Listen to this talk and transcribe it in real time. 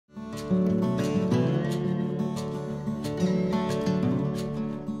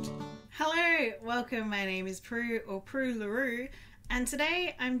Hello, welcome. My name is Prue or Pruelaroo, and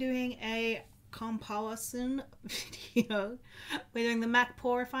today I'm doing a comparison video. We're doing the Mac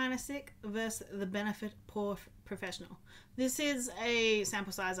Pore Refiner Stick versus the Benefit Porefessional. This is a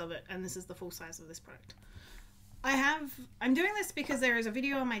sample size of it, and this is the full size of this product. I'm doing this because there is a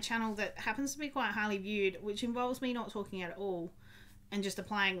video on my channel that happens to be quite highly viewed, which involves me not talking at all and just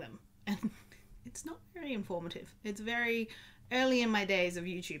applying them. And it's not very informative. It's very early in my days of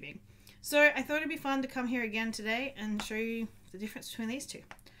YouTubing. So I thought it'd be fun to come here again today and show you the difference between these two.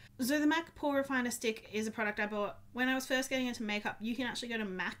 So the Mac Pore Refiner Stick is a product I bought when I was first getting into makeup. You can actually go to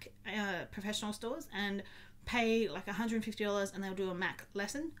Mac professional stores and pay like $150 and they'll do a Mac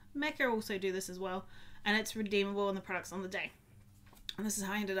lesson. Mecca also do this as well, and it's redeemable on the products on the day. And this is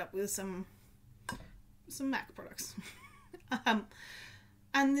how I ended up with some Mac products.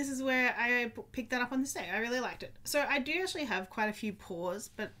 And this is where I picked that up on this day. I really liked it. So I do actually have quite a few pores,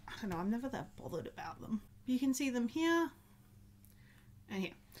 but I don't know, I'm never that bothered about them. You can see them here and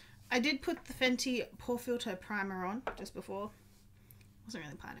here. I did put the Fenty Pore Filter Primer on just before. Wasn't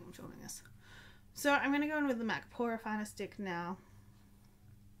really planning on filming this. So I'm going to go in with the Mac Pore Refiner Stick now.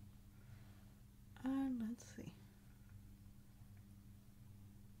 And let's see.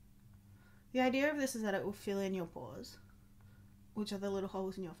 The idea of this is that it will fill in your pores, which are the little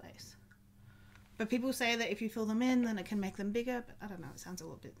holes in your face. But people say that if you fill them in, then it can make them bigger, but I don't know, it sounds a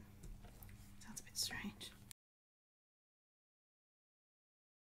bit strange.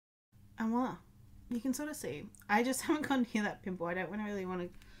 And voila, you can sort of see. I just haven't gone near that pimple. I don't really want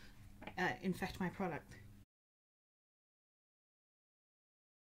to infect my product.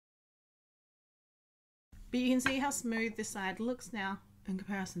 But you can see how smooth this side looks now in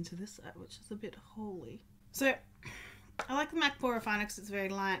comparison to this side, which is a bit holy. So I like the Mac Pore Refiner because it's very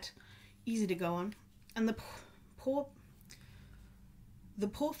light, easy to go on. And the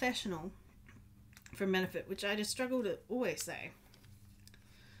Porefessional from Benefit, which I just struggle to always say,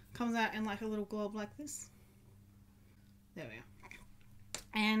 comes out in like a little glob like this. There we go.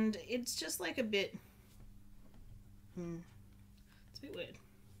 And it's just like a bit, it's a bit weird.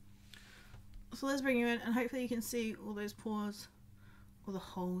 So let's bring you in and hopefully you can see all those pores, all the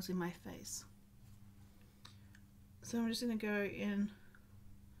holes in my face. So I'm just going to go in.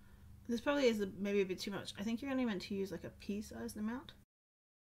 This probably is maybe a bit too much. I think you're only meant to use like a pea-sized amount.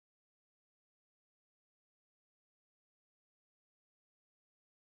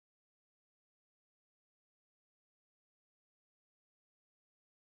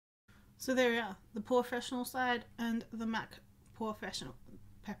 So there we are, the Porefessional side and the Mac Pore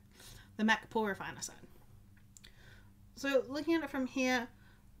Refiner side. So looking at it from here,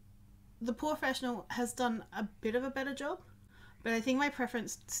 the Porefessional has done a bit of a better job, but I think my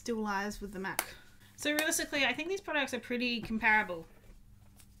preference still lies with the Mac. So realistically, I think these products are pretty comparable.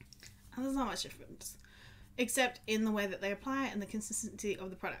 And there's not much difference, except in the way that they apply and the consistency of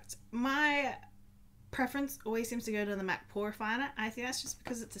the product. My preference always seems to go to the Mac Pore Refiner. I think that's just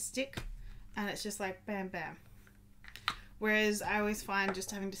because it's a stick and it's just like bam bam. Whereas I always find just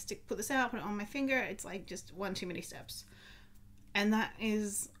having to put this out, put it on my finger, it's like just one too many steps. And that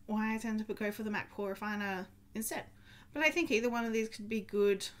is why I tend to go for the Mac Pore Refiner instead. But I think either one of these could be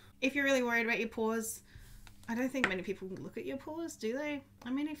good. If you're really worried about your pores, I don't think many people look at your pores, do they? I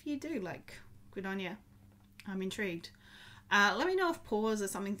mean, if you do, like, good on you. I'm intrigued. Let me know if pores are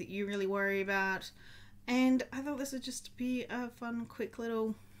something that you really worry about. And I thought this would just be a fun, quick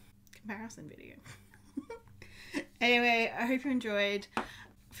little comparison video. Anyway, I hope you enjoyed.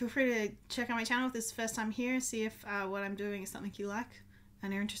 Feel free to check out my channel if this is the first time here, see if what I'm doing is something you like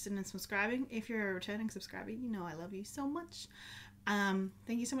and you're interested in subscribing. If you're a returning subscriber, you know I love you so much. Thank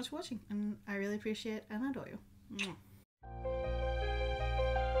you so much for watching, and I really appreciate and adore you. Mwah.